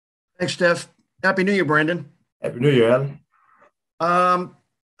Thanks, Steph. Happy New Year, Brandon. Happy New Year, Alan.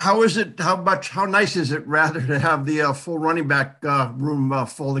 How is it? How nice is it rather to have the full running back room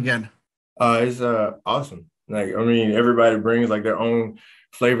full again? It's awesome. Like, I mean, everybody brings like their own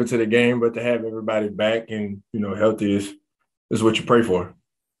flavor to the game, but to have everybody back and healthy is what you pray for.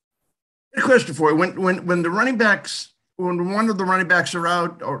 A question for you: when the running backs, when one of the running backs are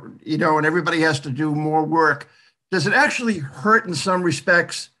out, or and everybody has to do more work, does it actually hurt in some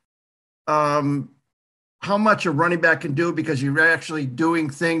respects? How much a running back can do because you're actually doing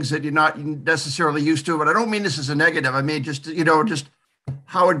things that you're not necessarily used to. But I don't mean this as a negative. I mean just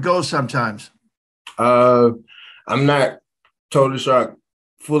how it goes sometimes. I'm not totally sure I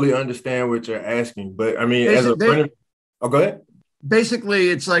fully understand what you're asking, but I mean, go ahead.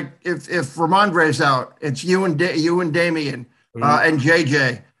 Basically, it's like if Ramondre's out, it's you and Damian and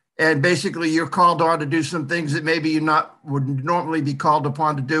JJ, and basically you're called on to do some things that maybe you not would normally be called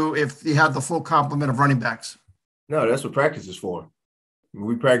upon to do if you had the full complement of running backs. No, that's what practice is for.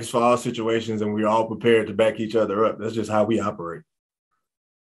 We practice for all situations, and we're all prepared to back each other up. That's just how we operate.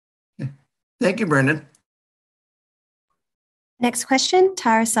 Thank you, Brendan. Next question,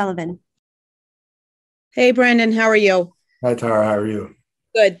 Tara Sullivan. Hey, Brandon, how are you? Hi, Tara, how are you?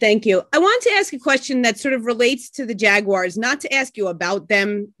 Good, thank you. I wanted to ask a question that sort of relates to the Jaguars, not to ask you about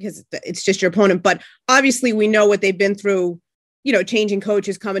them because it's just your opponent, but obviously we know what they've been through, changing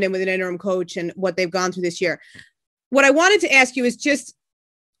coaches, coming in with an interim coach and what they've gone through this year. What I wanted to ask you is just,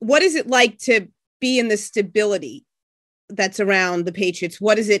 what is it like to be in the stability that's around the Patriots?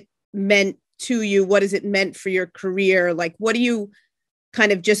 What has it meant to you? What has it meant for your career? Like, what do you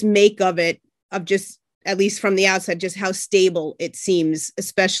kind of just make of it, of just, at least from the outside, just how stable it seems,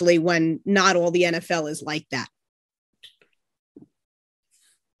 especially when not all the NFL is like that?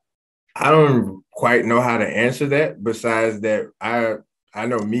 I don't quite know how to answer that. Besides that, I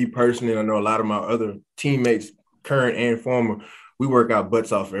know me personally, I know a lot of my other teammates, current and former, we work our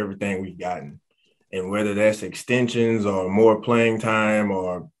butts off for everything we've gotten. And whether that's extensions or more playing time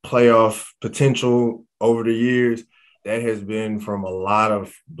or playoff potential over the years, that has been from a lot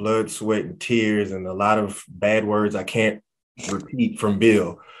of blood, sweat, and tears and a lot of bad words I can't repeat from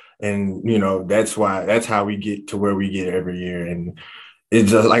Bill. And, that's how we get to where we get every year. And it's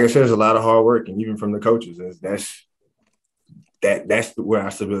just, like I said, there's a lot of hard work. And even from the coaches, that's where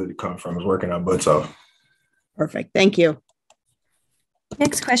our stability comes from, is working our butts off. Perfect. Thank you.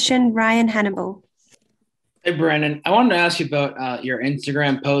 Next question, Ryan Hannibal. Hey, Brandon, I wanted to ask you about your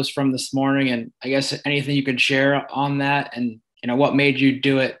Instagram post from this morning, and I guess anything you could share on that, and what made you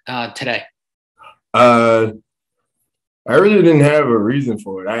do it today. I really didn't have a reason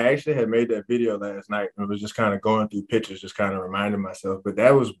for it. I actually had made that video last night and was just kind of going through pictures, just kind of reminding myself. But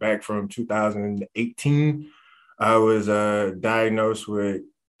that was back from 2018. I was diagnosed with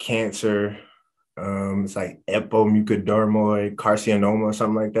cancer. It's like epimucodermoid carcinoma or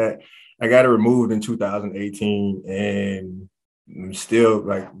something like that. I got it removed in 2018 and still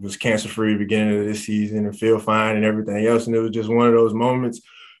was cancer-free beginning of this season and feel fine and everything else. And it was just one of those moments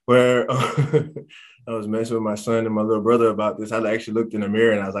where I was messing with my son and my little brother about this. I actually looked in the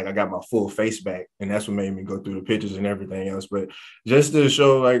mirror and I was like, I got my full face back. And that's what made me go through the pictures and everything else. But just to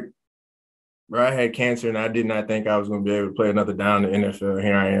show where I had cancer and I did not think I was going to be able to play another down in the NFL.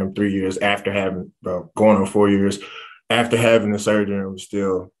 Here I am 3 years after going on 4 years after having the surgery, and was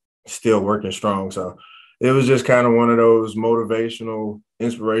still working strong. So it was just kind of one of those motivational,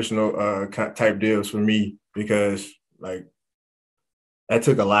 inspirational type deals for me, because that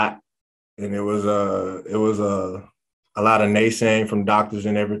took a lot. And it was a lot of naysaying from doctors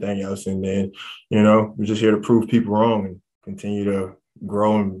and everything else. And then, we're just here to prove people wrong and continue to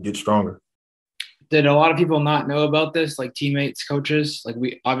grow and get stronger. Did a lot of people not know about this, like teammates, coaches?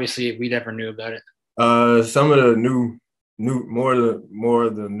 We never knew about it. Some of the more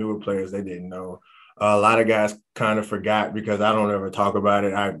of the newer players, they didn't know. A lot of guys kind of forgot because I don't ever talk about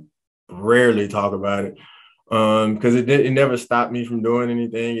it. I rarely talk about it because it never stopped me from doing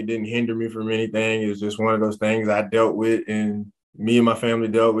anything. It didn't hinder me from anything. It was just one of those things I dealt with and me and my family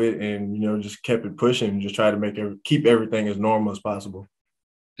dealt with, and, just kept it pushing and just try to keep everything as normal as possible.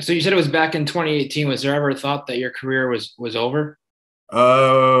 So you said it was back in 2018. Was there ever a thought that your career was over?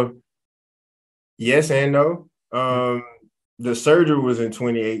 Yes and no. The surgery was in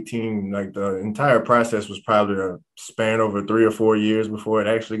 2018. The entire process was probably a span over 3 or 4 years before it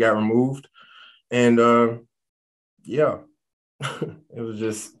actually got removed. And yeah, it was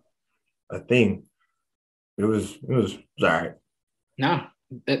just a thing. It was all right. No,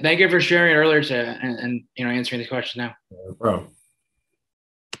 thank you for sharing it earlier and answering this question now. No problem.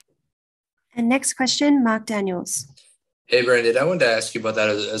 And next question, Mark Daniels. Hey, Brandon, I wanted to ask you about that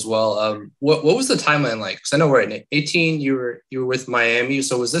as well. What was the timeline like? Because I know we're at 18. You were with Miami.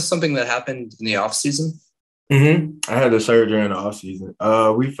 So was this something that happened in the off season? I had the surgery in the off season.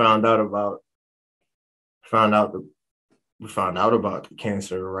 We found out about the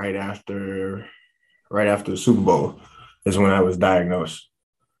cancer right after the Super Bowl is when I was diagnosed.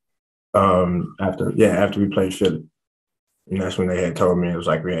 After we played Philly. And that's when they had told me it was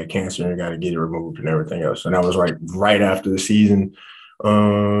like we had cancer and we got to get it removed and everything else. And that was right after the season.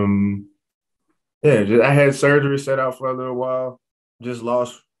 I had surgery set out for a little while. Just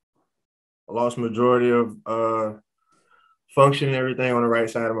lost majority of function and everything on the right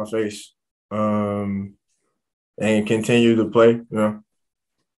side of my face. And continued to play. You know,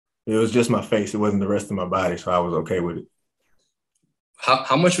 it was just my face. It wasn't the rest of my body, so I was okay with it.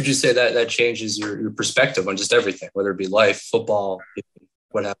 How much would you say that changes your perspective on just everything, whether it be life, football,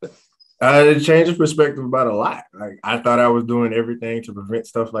 what happened? It changed the perspective about a lot. Like I thought I was doing everything to prevent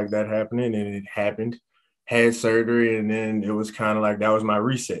stuff like that happening, and it happened. Had surgery, and then it was kind of like that was my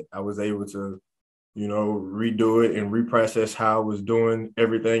reset. I was able to, redo it and reprocess how I was doing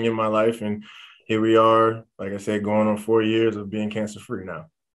everything in my life, and here we are. Like I said, going on 4 years of being cancer-free now.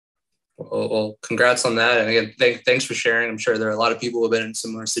 Well, congrats on that. And again, thanks for sharing. I'm sure there are a lot of people who have been in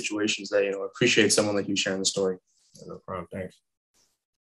similar situations that, appreciate someone like you sharing the story. No problem. Thanks.